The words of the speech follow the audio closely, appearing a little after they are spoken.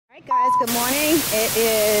Guys, good morning. It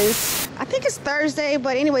is, I think it's Thursday,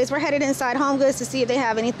 but anyways, we're headed inside Homegoods to see if they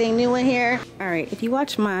have anything new in here. All right, if you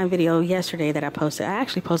watched my video yesterday that I posted, I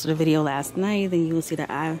actually posted a video last night, then you will see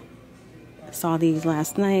that I saw these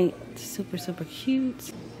last night. Super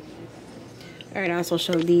cute. All right, I also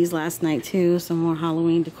showed these last night too, some more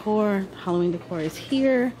Halloween decor. Halloween decor is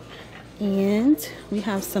here, and we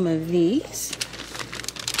have some of these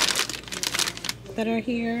that are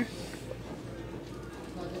here.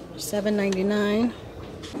 $7.99.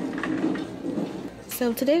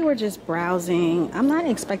 So today we're just browsing. I'm not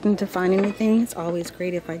expecting to find anything. It's always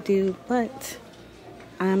great if I do, but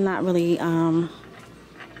I'm not really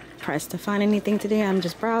pressed to find anything today. I'm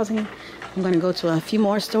just browsing. I'm gonna go to a few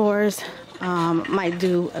more stores. Might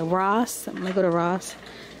do a Ross. I might go to Ross,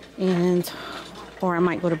 or I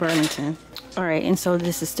might go to Burlington. All right, and so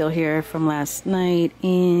this is still here from last night,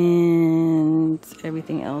 and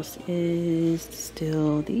everything else is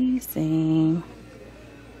still the same.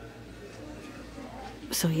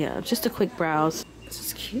 So yeah, just a quick browse. This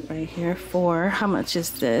is cute right here. For how much is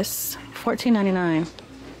this? $14.99.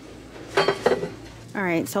 All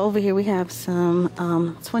right, so over here we have some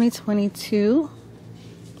 2022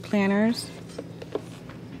 planners,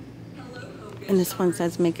 and this one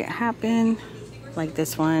says "Make It Happen," like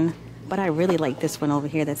this one. But I really like this one over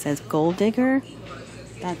here that says Gold Digger.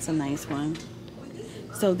 That's a nice one.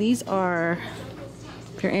 So these are,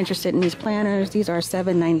 if you're interested in these planners, these are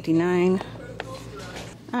 $7.99.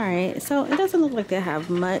 All right, so it doesn't look like they have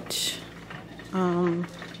much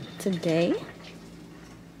today.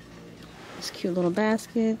 These cute little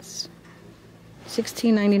baskets,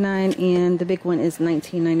 $16.99, and the big one is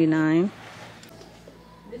 $19.99.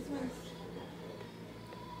 This one's,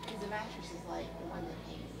 the mattress is like the one that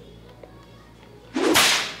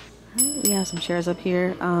We have some chairs up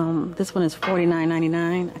here. This one is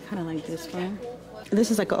 $49.99. I kind of like this one. This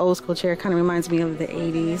is like an old school chair. Kind of reminds me of the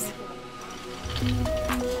 80s.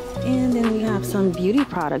 And then we have some beauty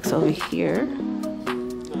products over here.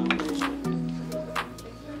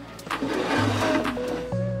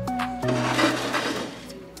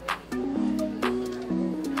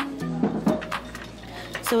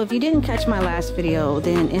 So if you didn't catch my last video,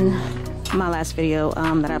 then in my last video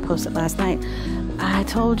that I posted last night, I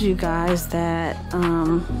told you guys that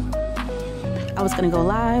I was gonna go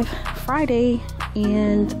live Friday,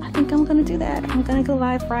 and I think I'm gonna do that. I'm gonna go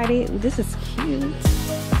live Friday. This is cute.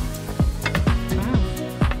 Wow.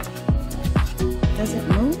 Does it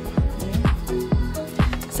move?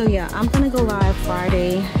 Yeah. So yeah, I'm gonna go live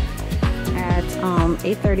Friday at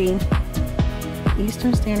 8:30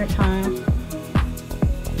 Eastern Standard Time.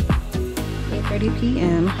 8:30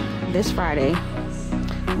 p.m. this Friday.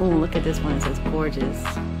 Oh, look at this one. It says gorgeous.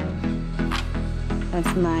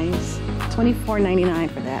 That's nice. $24.99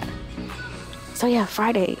 for that. So yeah,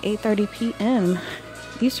 Friday, 8:30 p.m.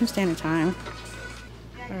 Eastern Standard Time.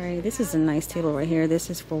 All right, this is a nice table right here. This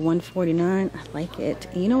is for $149. I like it.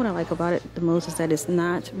 And you know what I like about it the most is that it's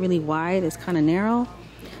not really wide. It's kind of narrow.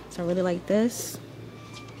 So I really like this.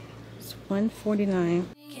 It's $149.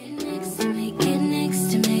 Get next to me, get next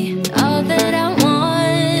to me. All that I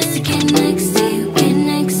want is to get next to you, get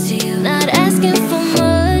next to you. Not asking for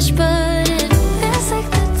much, but it feels like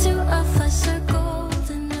the two of us are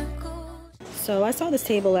golden, are gold. So I saw this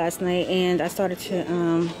table last night, and I started to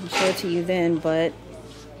show it to you then, but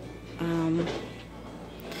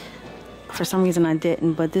for some reason I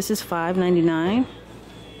didn't. But this is $5.99.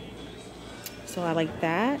 So I like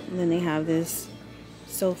that. And then they have this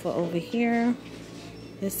sofa over here.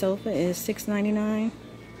 This sofa is $6.99.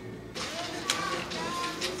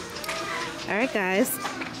 All right, guys,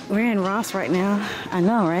 we're in Ross right now. I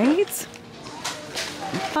know, right?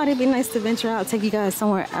 Thought it'd be nice to venture out, take you guys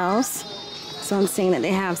somewhere else. So I'm seeing that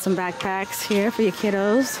they have some backpacks here for your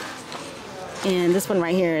kiddos. And this one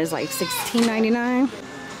right here is like $16.99.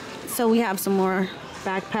 So we have some more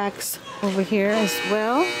backpacks over here as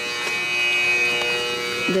well.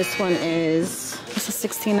 This is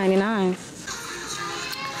 $16.99.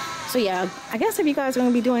 So yeah, I guess if you guys are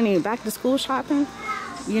gonna be doing any back to school shopping,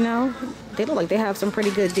 you know, they look like they have some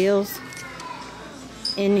pretty good deals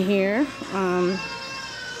in here.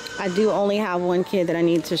 I do only have one kid that I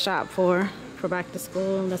need to shop for back to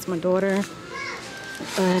school. That's my daughter.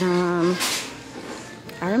 But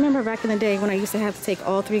I remember back in the day when I used to have to take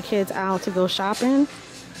all three kids out to go shopping,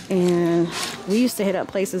 and we used to hit up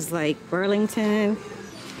places like Burlington.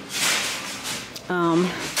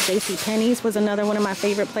 JCPenney's was another one of my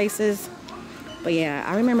favorite places. But yeah,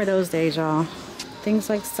 I remember those days, y'all. Things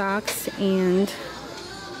like socks and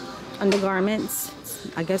undergarments.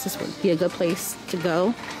 I guess this would be a good place to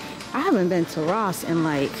go. I haven't been to Ross in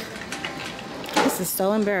like, this is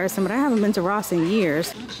so embarrassing, but I haven't been to Ross in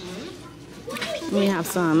years. We have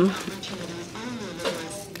some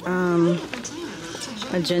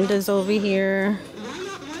agendas over here.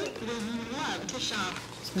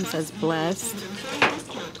 This one says blessed.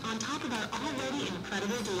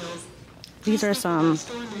 These are some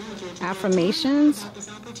affirmations,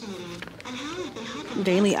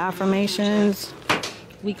 daily affirmations,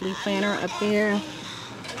 weekly planner up there.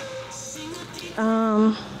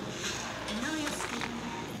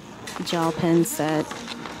 Gel pen set.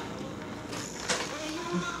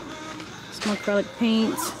 Some acrylic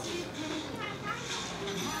paints.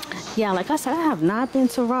 Yeah, like I said, I have not been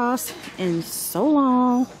to Ross in so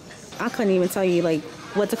long. I couldn't even tell you like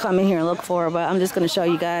what to come in here and look for, but I'm just gonna show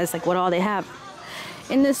you guys like what all they have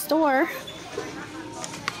in this store,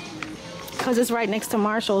 because it's right next to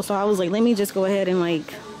Marshall. So I was like, let me just go ahead and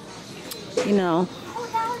like, you know,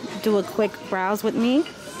 do a quick browse with me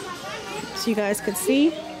so you guys could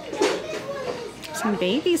see some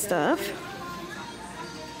baby stuff.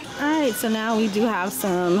 All right, so now we do have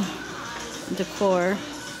some decor.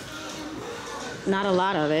 Not a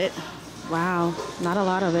lot of it. Wow, not a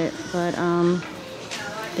lot of it, but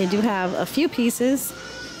they do have a few pieces,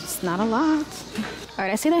 just not a lot. All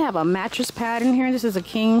right, I see they have a mattress pad in here. This is a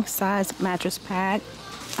king size mattress pad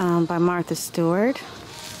by Martha Stewart.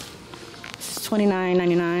 This is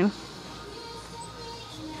 $29.99.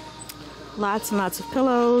 Lots and lots of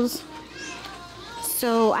pillows.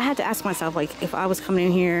 So I had to ask myself, like, if I was coming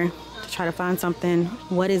in here to try to find something,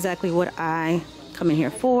 what exactly would I come in here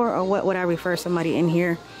for, or what would I refer somebody in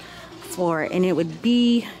here for? And it would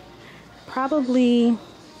be probably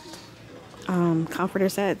comforter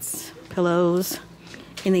sets, pillows,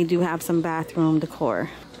 and they do have some bathroom decor.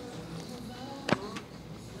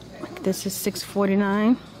 This is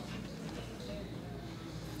 $6.49.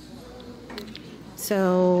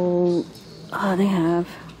 So they have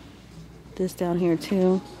this down here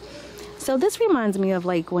too. So this reminds me of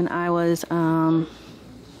like when I was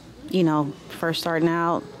you know, first starting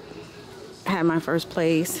out, had my first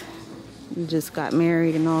place, just got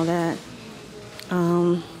married and all that.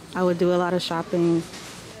 I would do a lot of shopping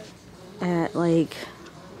at like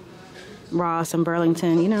Ross and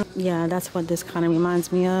Burlington, you know. Yeah, that's what this kind of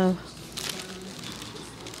reminds me of.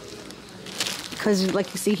 Because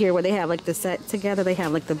like you see here where they have like the set together, they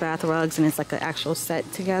have like the bath rugs and it's like an actual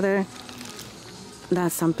set together.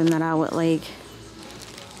 That's something that I would like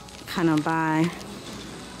kind of buy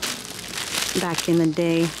back in the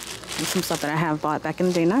day. There's some stuff that I have bought back in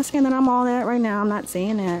the day. Not saying that I'm all that right now. I'm not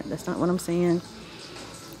saying that. That's not what I'm saying.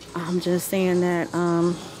 I'm just saying that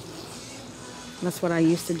that's what I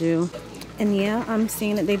used to do. And yeah, I'm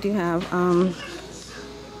seeing that they do have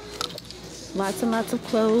lots and lots of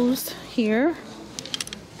clothes here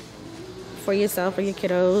for yourself or your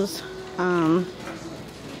kiddos.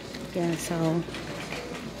 Yeah, so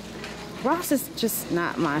Ross is just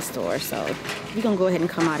not my store, so we're gonna go ahead and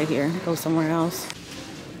come out of here and go somewhere else.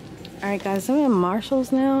 All right, guys, so we're in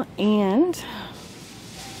Marshall's now, and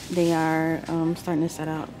they are starting to set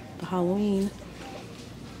out the Halloween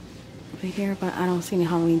over here, but I don't see any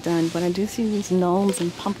Halloween done, but I do see these gnomes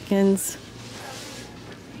and pumpkins.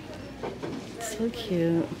 So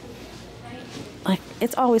cute. Like,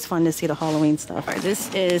 it's always fun to see the Halloween stuff. All right,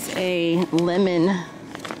 this is a lemon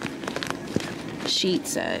sheet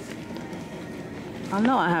set. I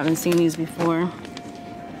know I haven't seen these before,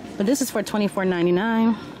 but this is for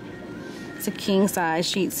 $24.99. It's a king size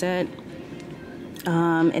sheet set.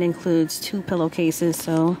 It includes 2 pillowcases,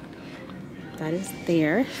 so that is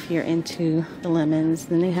there if you're into the lemons.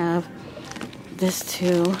 Then they have this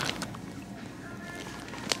too.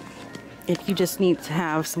 If you just need to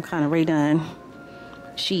have some kind of redone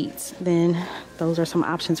sheets, then those are some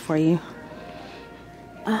options for you.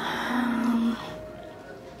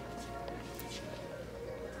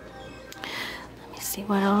 See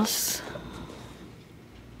what else.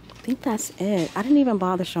 I think that's it. I didn't even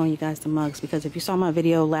bother showing you guys the mugs, because if you saw my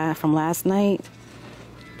video from last night,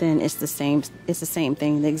 then it's the same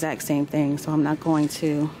thing, the exact same thing. So I'm not going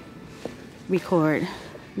to record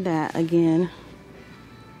that again.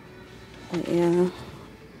 But yeah,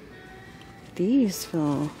 these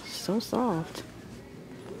feel so soft.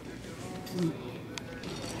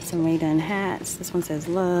 Some Ray-Ban hats. This one says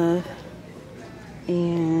love.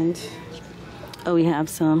 And oh, we have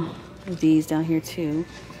some of these down here too.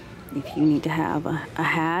 If you need to have a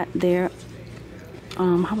hat there.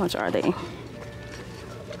 How much are they?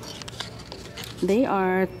 They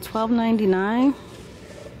are $12.99.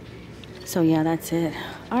 So yeah, that's it.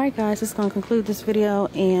 All right, guys, that's gonna conclude this video,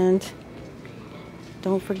 and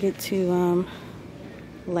don't forget to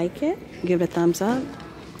like it, give it a thumbs up,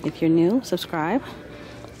 If you're new, subscribe.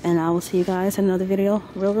 And I will see you guys in another video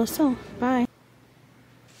real soon. Bye.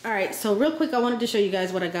 Alright, so real quick, I wanted to show you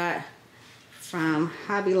guys what I got from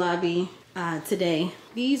Hobby Lobby today.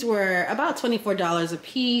 These were about $24 a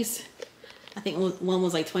piece. I think one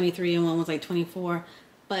was like $23 and one was like $24.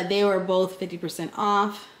 But they were both 50%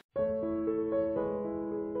 off.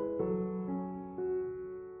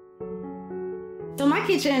 So my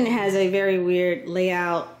kitchen has a very weird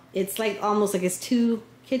layout. It's like almost like it's two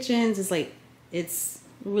kitchens. It's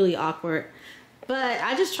really awkward. But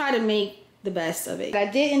I just try to make the best of it. I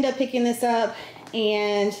did end up picking this up,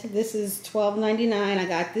 and this is $12.99. I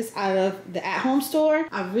got this out of the at-home store.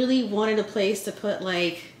 I really wanted a place to put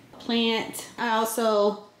like a plant. I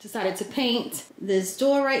also decided to paint this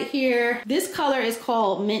door right here. This color is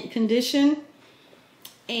called Mint Condition,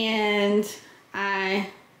 and I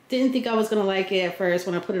didn't think I was gonna like it at first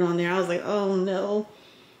when I put it on there. I was like, oh no.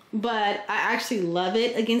 But I actually love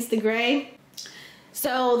it against the gray.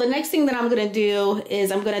 So the next thing that I'm gonna do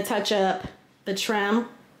is I'm gonna touch up the trim,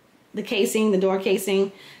 the casing, the door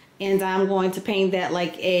casing, and I'm going to paint that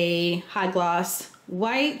like a high gloss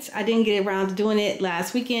white. I didn't get around to doing it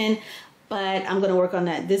last weekend, but I'm gonna work on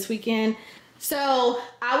that this weekend. So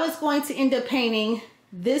I was going to end up painting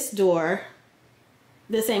this door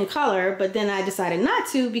the same color, but then I decided not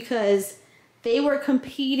to because they were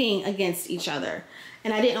competing against each other.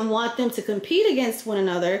 And I didn't want them to compete against one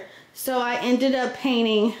another. So I ended up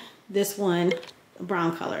painting this one a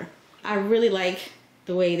brown color. I really like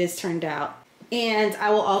the way this turned out. And I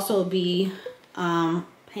will also be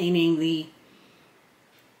painting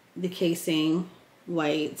the casing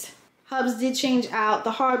white. Hubs did change out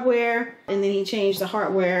the hardware, and then he changed the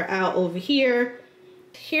hardware out over here.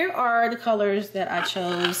 Here are the colors that I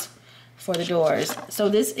chose for the doors. So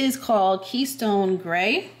this is called Keystone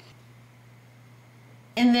Gray.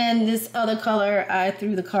 And then this other color, I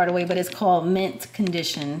threw the card away, but it's called Mint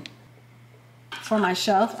Condition. For my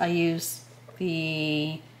shelf, I use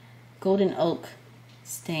the Golden Oak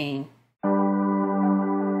stain.